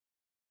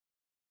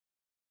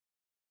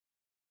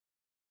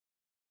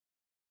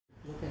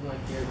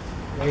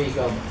There you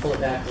go. Pull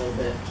it back a little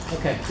bit.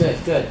 Okay, good,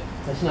 good.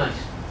 That's nice.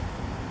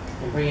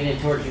 And bring it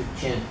in towards your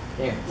chin.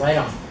 There, right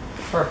on.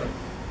 Perfect.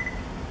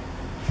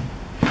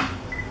 Nice,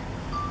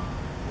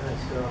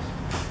 girls.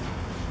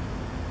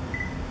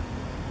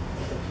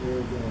 That's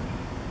really good.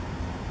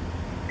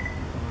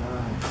 All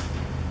right.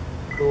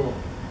 Cool.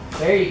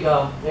 There you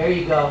go. There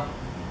you go.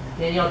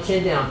 Danielle,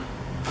 chin down.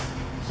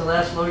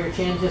 Celeste, lower your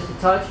chin just a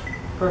touch.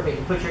 Perfect.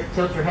 And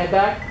tilt your head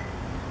back.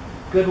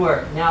 Good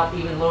work. Now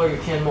even lower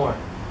your chin more.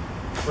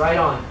 Right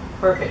on.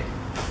 Perfect.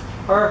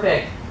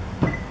 Perfect.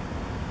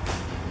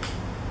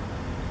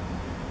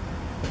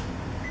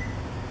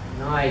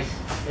 Nice.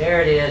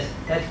 There it is.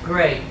 That's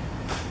great.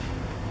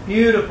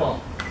 Beautiful.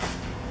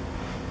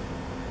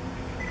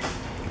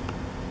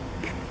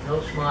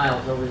 No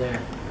smiles over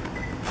there.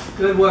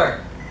 Good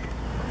work.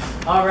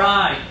 All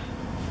right.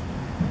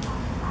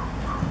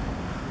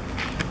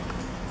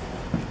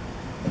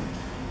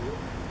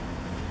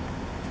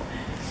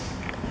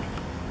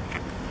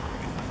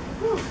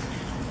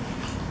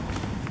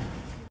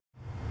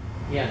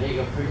 Yeah, there you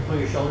go. Pull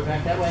your shoulder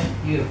back that way.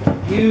 Beautiful.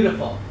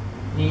 Beautiful.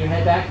 Lean your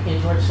head back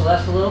in towards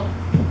Celeste a little.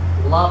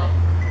 Love it.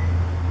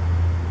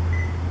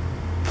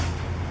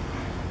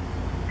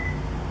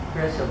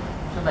 Chris,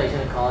 somebody's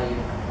going to call you to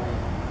complain.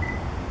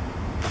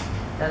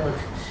 That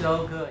looks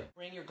so good.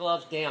 Bring your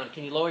gloves down.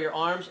 Can you lower your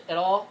arms at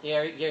all?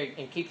 There,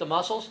 and keep the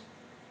muscles.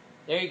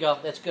 There you go.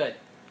 That's good.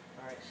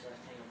 All right,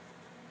 Celeste, hang on.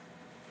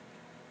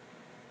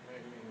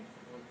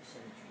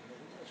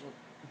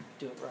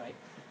 Do it right.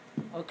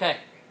 Okay.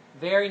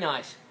 Very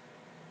nice.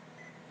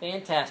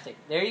 Fantastic.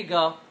 There you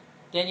go.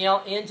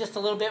 Danielle, in just a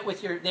little bit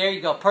with your... There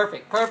you go.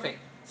 Perfect. Perfect.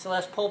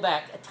 Celeste, pull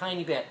back a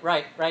tiny bit.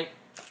 Right, right.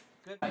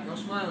 Good. Right, no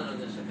smiling on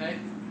this, okay?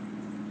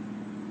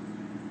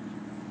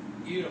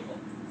 Beautiful.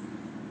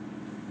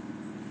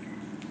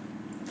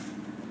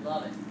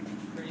 Love it.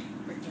 Pretty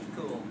freaking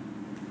cool.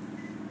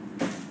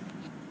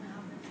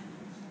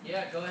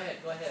 Yeah, go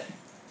ahead. Go ahead.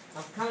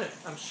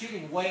 I'm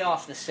shooting way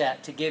off the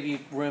set to give you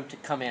room to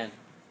come in.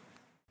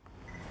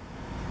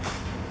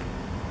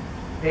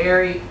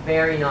 Very,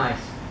 very nice.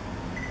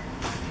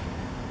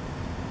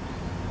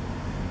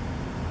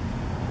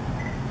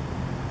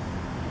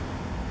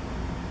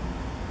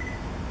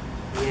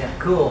 Yeah,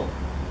 cool.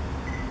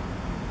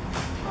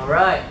 All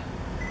right.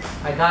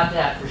 I got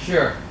that for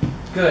sure.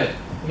 Good.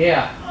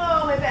 Yeah.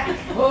 Oh, my back.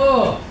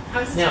 Oh.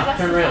 Now,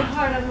 turn around. So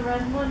hard on the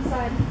one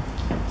side.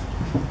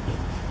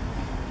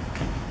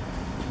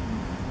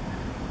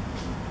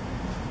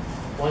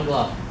 One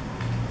glove.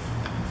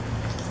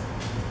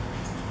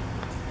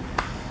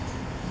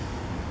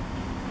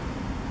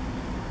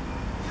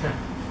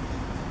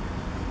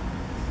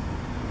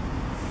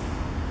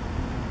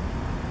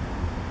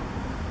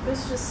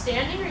 This just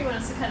standing, or you want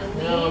us to kind of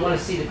lean? No, I want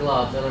to see the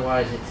gloves.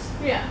 Otherwise, it's...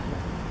 Yeah.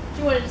 Do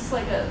you want it just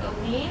like a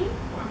lean,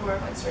 or more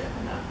of like straight up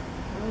and down?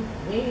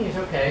 Leaning is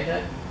okay.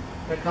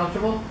 That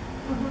comfortable?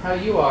 Mm-hmm. How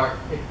you are,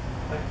 if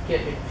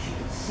she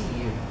can see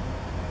you.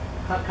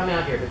 Come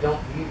out here, but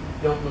don't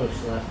move,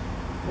 Celeste.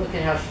 Look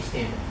at how she's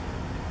standing.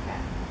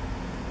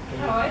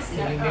 Okay. I see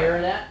that. Can you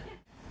mirror that?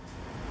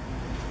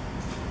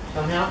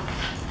 Somehow?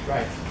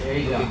 Right. There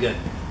you go. Looking good.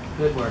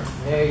 Good work.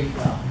 There you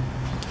go.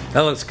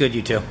 That looks good,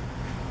 you two.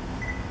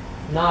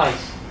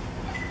 Nice.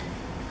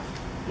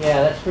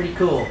 Yeah, that's pretty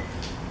cool.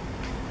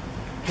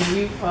 Can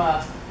you,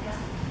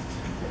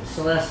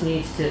 Celeste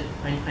needs to,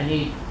 I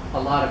need a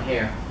lot of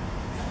hair.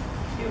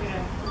 You want me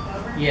to flip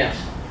over? Yes.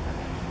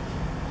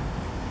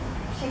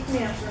 Okay. Shake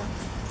me up, girl.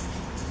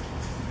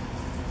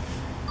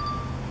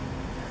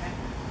 Okay.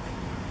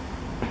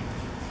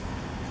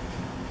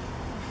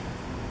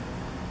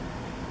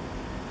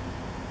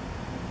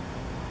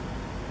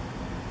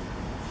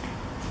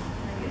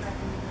 Can I get back in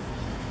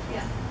position?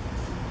 Yeah.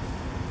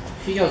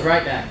 She goes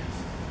right back.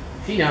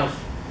 She knows.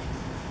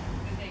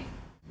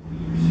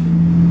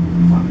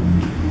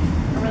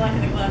 Are we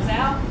locking the gloves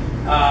out?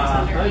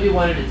 Let me do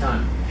one at a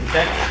time.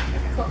 Okay?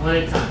 Cool. One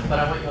at a time, but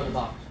I want you on the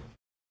box.